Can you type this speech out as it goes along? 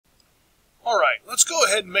Alright, let's go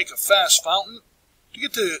ahead and make a fast fountain. To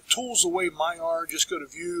get the tools the way mine are, just go to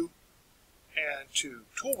View and to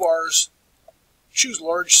Toolbars, choose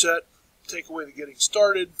Large Set, take away the Getting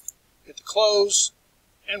Started, hit the Close,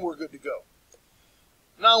 and we're good to go.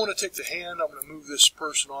 Now I'm going to take the hand, I'm going to move this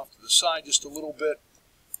person off to the side just a little bit.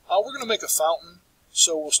 We're going to make a fountain,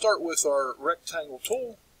 so we'll start with our rectangle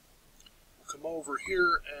tool. We'll come over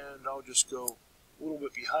here and I'll just go a little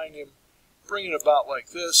bit behind him, bring it about like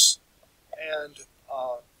this, and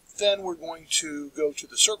then we're going to go to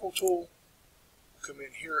the circle tool, come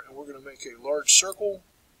in here, and we're going to make a large circle,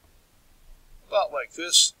 about like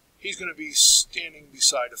this. He's going to be standing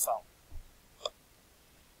beside a fountain.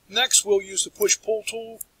 Next, we'll use the push-pull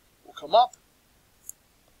tool. We'll come up.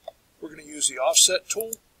 We're going to use the offset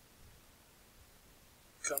tool.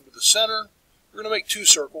 Come to the center. We're going to make two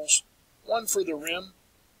circles, one for the rim.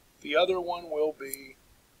 The other one will be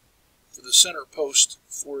for the center post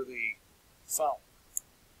for the fountain.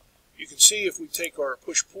 You can see if we take our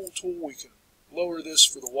push-pull tool, we can lower this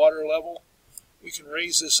for the water level. We can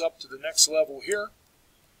raise this up to the next level here.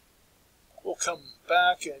 We'll come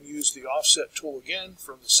back and use the offset tool again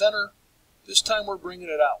from the center. This time we're bringing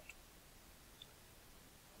it out.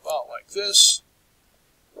 About like this.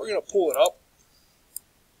 We're going to pull it up.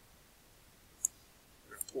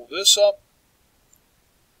 We're going to pull this up.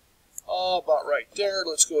 About right there.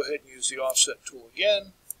 Let's go ahead and use the offset tool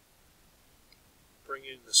again. Bring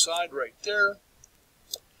it in the side right there.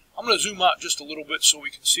 I'm going to zoom out just a little bit so we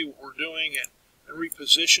can see what we're doing and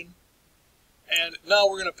reposition. And now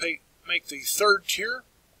we're going to make the third tier.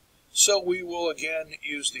 So we will again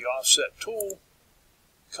use the offset tool,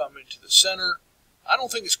 come into the center. I don't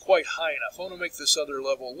think it's quite high enough. I want to make this other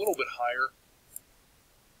level a little bit higher.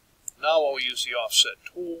 Now I'll use the offset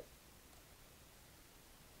tool.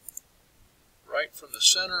 Right from the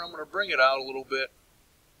center, I'm going to bring it out a little bit.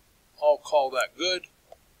 I'll call that good.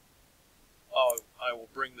 I will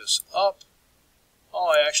bring this up.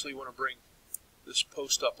 I actually want to bring this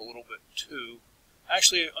post up a little bit too.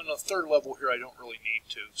 Actually, on the third level here, I don't really need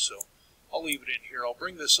to, so I'll leave it in here. I'll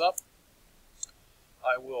bring this up.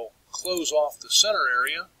 I will close off the center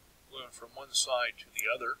area, going from one side to the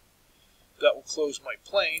other. That will close my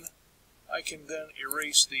plane. I can then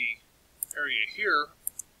erase the area here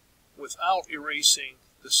without erasing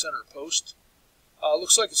the center post.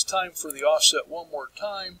 Looks like it's time for the offset one more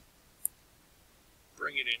time.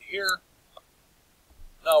 Bring it in here.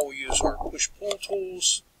 Now we'll use our push-pull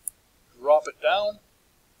tools. Drop it down.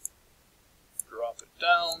 Drop it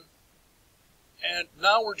down. And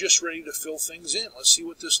now we're just ready to fill things in. Let's see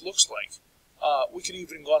what this looks like. We could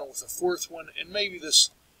even go on with a fourth one, and maybe this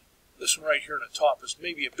one right here on the top is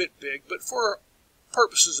maybe a bit big, but for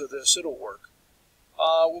purposes of this, it'll work.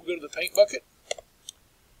 We'll go to the paint bucket.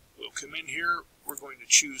 We'll come in here. We're going to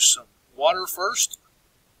choose some water first.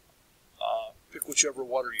 Pick whichever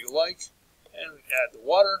water you like and add the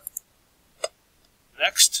water.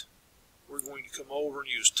 Next, we're going to come over and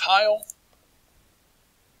use tile.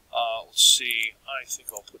 Let's see, I think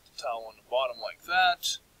I'll put the tile on the bottom like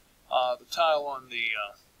that. The tile on the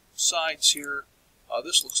sides here,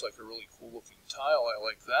 this looks like a really cool looking tile. I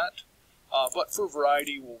like that. But for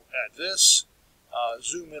variety, we'll add this.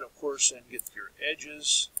 Zoom in, of course, and get your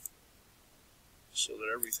edges so that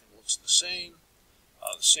everything looks the same.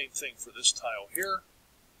 The same thing for this tile here.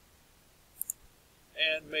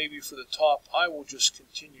 And maybe for the top, I will just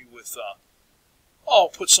continue with, I'll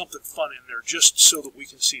put something fun in there just so that we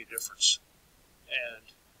can see a difference. And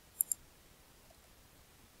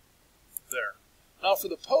there. Now for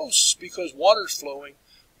the posts, because water's flowing,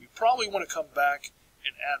 we probably want to come back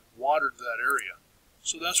and add water to that area.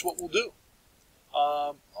 So that's what we'll do.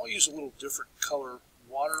 I'll use a little different color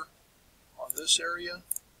water on this area.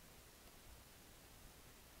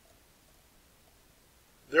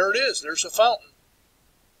 There it is. There's a fountain.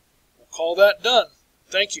 We'll call that done.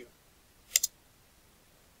 Thank you.